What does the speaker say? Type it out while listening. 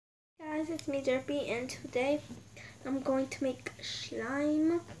guys, it's me Derpy, and today I'm going to make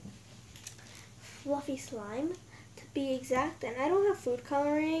slime, fluffy slime to be exact. And I don't have food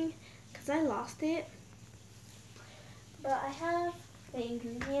coloring because I lost it, but I have the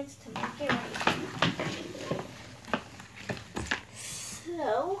ingredients to make it right.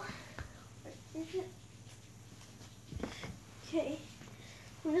 So, where is it? Okay,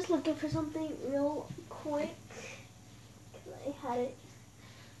 I'm just looking for something real quick because I had it.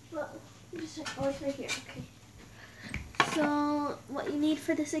 Well, oh, it's right here. Okay. So, what you need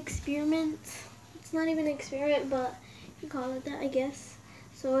for this experiment, it's not even an experiment, but you can call it that, I guess.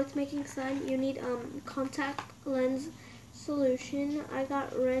 So, it's making slime. You need contact lens solution. I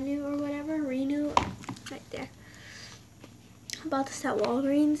got Renew or whatever. Renew, right there. I bought this at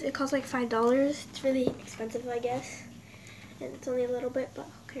Walgreens. It costs like $5. It's really expensive, I guess. And it's only a little bit, but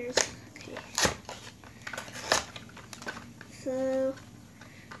who cares? Okay. So,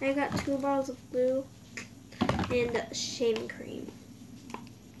 I got 2 bottles of glue and shaving cream.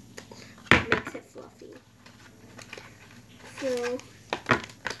 That makes it fluffy. So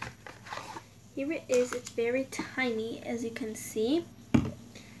here it is. It's very tiny, as you can see.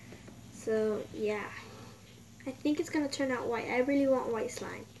 So yeah, I think it's gonna turn out white. I really want white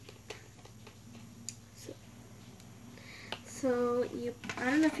slime. So I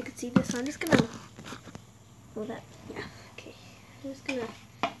don't know if you could see this. So I'm just gonna. Well, that yeah. Okay. I'm just gonna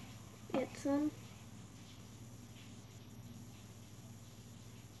get some.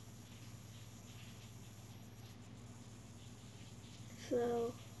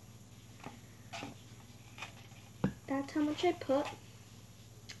 So that's how much I put.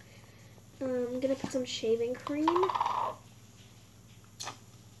 I'm gonna put some shaving cream. I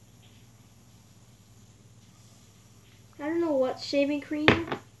don't know what shaving cream,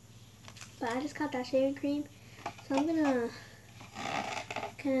 but I just got that shaving cream. So I'm gonna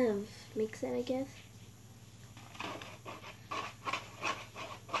kind of mix it, I guess.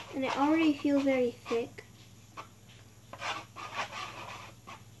 And it already feels very thick.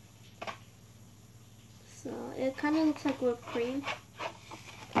 So it kind of looks like whipped cream.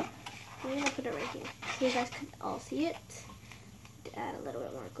 I'm gonna put it right here so you guys can all see it. To add a little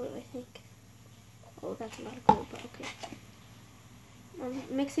bit more glue, I think. Oh, that's a lot of glue, but okay.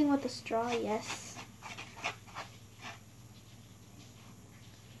 I'm mixing with a straw, yes.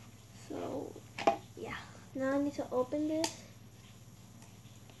 So, yeah. Now I need to open this.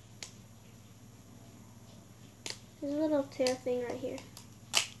 There's a little tear thing right here.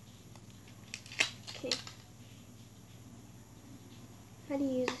 Okay. How do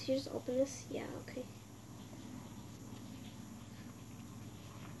you use this? You just open this? Yeah, okay.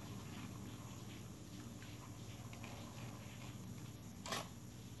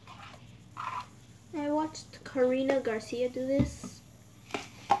 I watched Karina Garcia do this,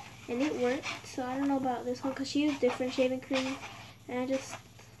 and it worked. So I don't know about this one because she used different shaving cream, and I just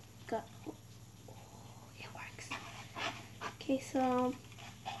got. Oh, it works. Okay, so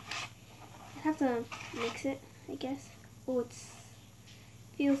I have to mix it, I guess. Oh, it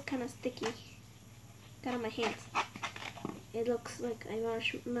feels kind of sticky. Got on my hands. It looks like a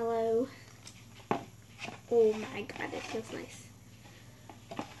marshmallow. Oh my god, it feels nice.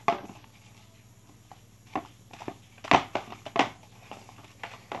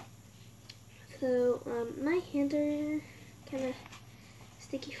 So, my hands are kind of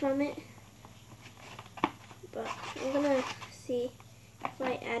sticky from it, but I'm gonna see if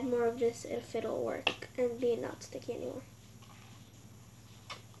I add more of this, if it'll work and be not sticky anymore.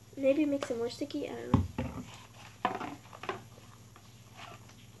 Maybe it makes it more sticky, I don't know.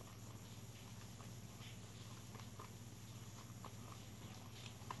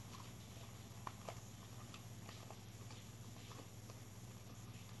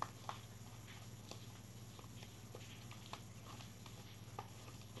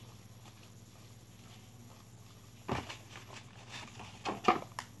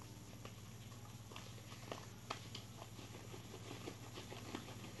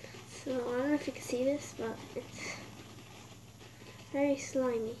 So, I don't know if you can see this, but it's very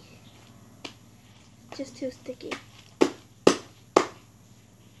slimy. Just too sticky.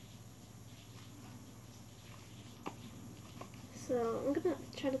 So, I'm gonna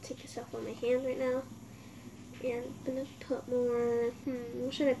try to take this off on my hand right now. And I'm gonna put more,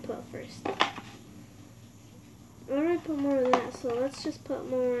 what should I put first? I already put more of that, so let's just put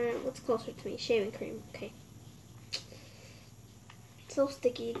more, what's closer to me? Shaving cream, okay. It's so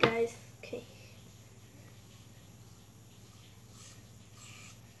sticky, you guys. Okay.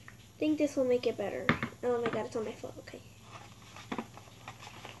 I think this will make it better. Oh my god, it's on my foot, okay.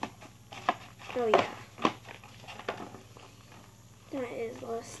 Oh yeah. That is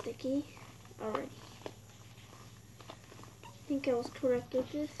less sticky already. I think I was correct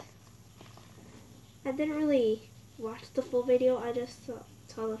with this. I didn't really watch the full video, I just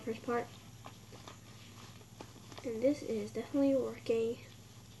saw the first part. And this is definitely working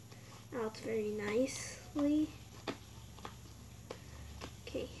out very nicely.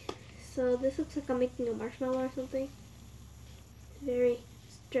 Okay, so this looks like I'm making a marshmallow or something. It's very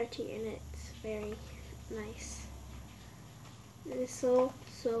stretchy and it's very nice. It is so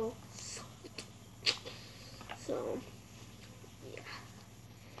yeah.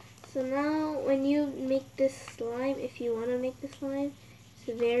 So now when you make this slime, if you want to make the slime,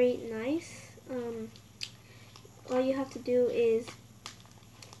 it's very nice. All you have to do is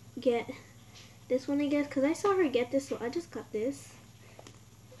get this one, I guess, because I saw her get this, so I just got this.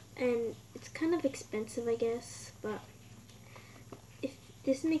 And it's kind of expensive, I guess, but if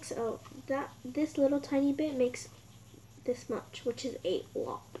this makes this little tiny bit makes this much, which is a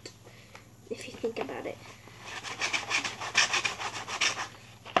lot if you think about it.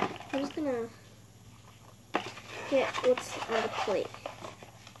 I'm just gonna get what's on the plate.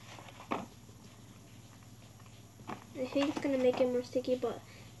 I think it's gonna make it more sticky, but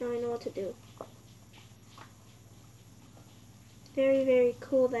now I know what to do. Very, very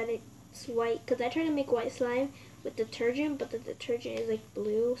cool that it's white, because I tried to make white slime with detergent, but the detergent is like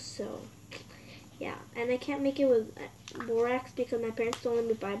blue, so yeah. And I can't make it with borax because my parents don't let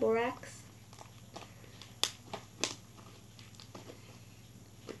me buy borax.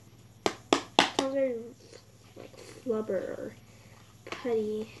 It sounds very like flubber or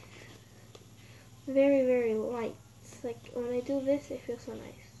putty. Very, very light. It's like when I do this, it feels so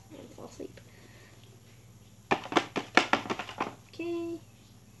nice. I fall asleep. Okay.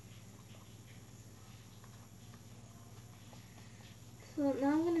 So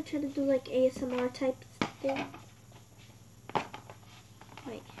now I'm gonna try to do like ASMR type thing.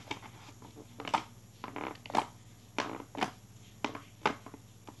 Wait.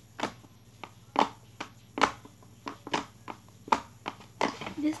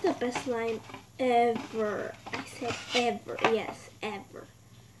 This is the best slime ever. I said ever. Yes, ever.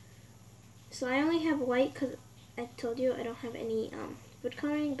 So I only have white because I told you I don't have any food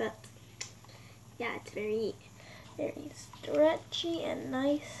coloring, but yeah, it's very, very stretchy and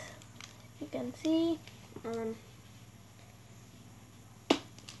nice. You can see.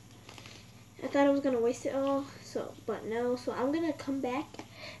 I thought I was gonna waste it all, but no. So I'm gonna come back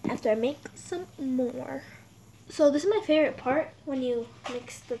after I make some more. So this is my favorite part when you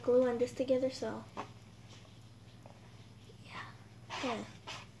mix the glue and this together. So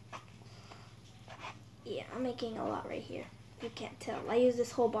yeah, I'm making a lot right here. You can't tell. I use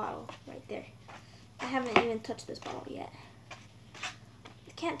this whole bottle right there. I haven't even touched this bottle yet.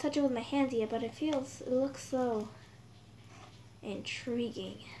 I can't touch it with my hands yet, but it looks so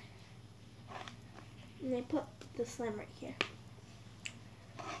intriguing. And I put the slime right here.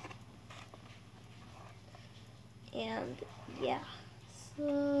 And yeah,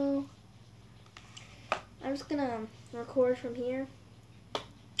 so I'm just gonna record from here.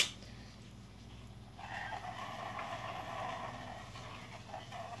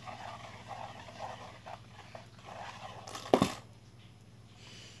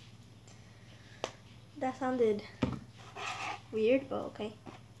 That sounded weird, but okay.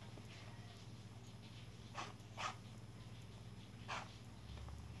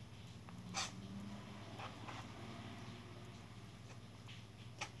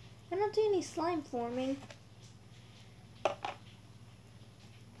 I don't do any slime forming.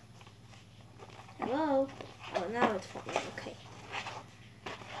 Hello? Oh, now it's forming. Okay.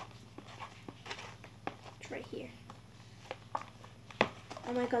 It's right here.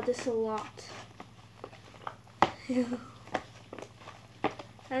 Oh my god, this is a lot. I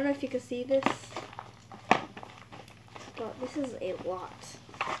don't know if you can see this, but this is a lot.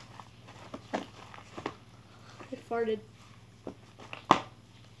 I farted.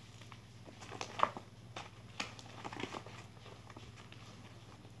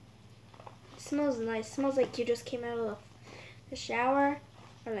 It smells nice. It smells like you just came out of the shower,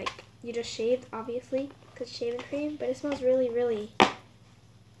 or like you just shaved, obviously, because shaving cream, but it smells really, really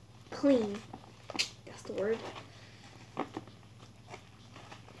clean. That's the word.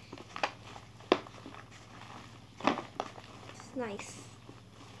 It's nice.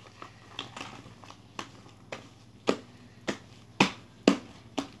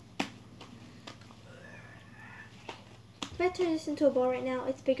 If I turn this into a ball right now,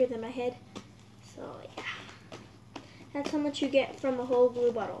 it's bigger than my head. So yeah, that's how much you get from a whole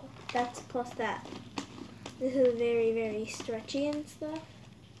glue bottle. That's plus that. This is very, very stretchy and stuff.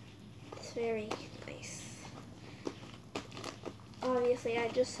 It's very nice. obviously I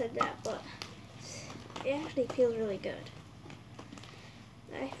just said that, but it actually feels really good.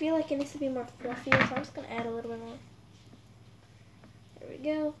 I feel like it needs to be more fluffier, so I'm just gonna add a little bit more. There we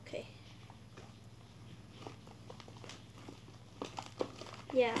go. Okay.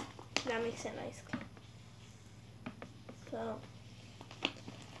 Yeah, that makes it nice. So,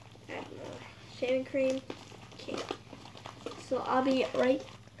 add more shaving cream. Okay. So I'll be right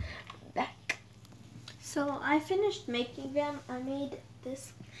back. So I finished making them. I made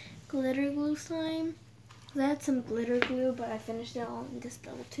this glitter glue slime. I had some glitter glue, but I finished it all in this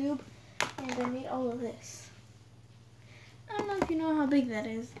little tube. And I made all of this. I don't know if you know how big that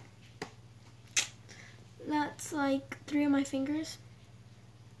is. That's like 3 of my fingers,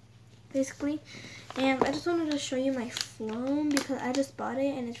 basically. And I just wanted to show you my Floam because I just bought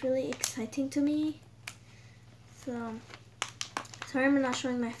it and it's really exciting to me. So, sorry I'm not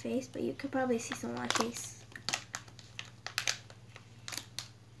showing my face, but you could probably see some of my face.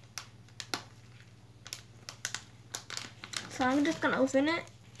 So I'm just gonna open it.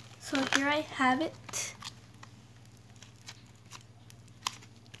 So here I have it.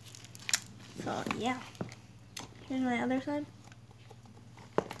 So yeah, here's my other side.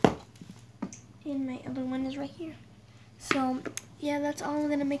 And my other one is right here. So yeah, that's all I'm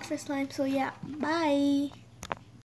gonna make for slime. So yeah, bye.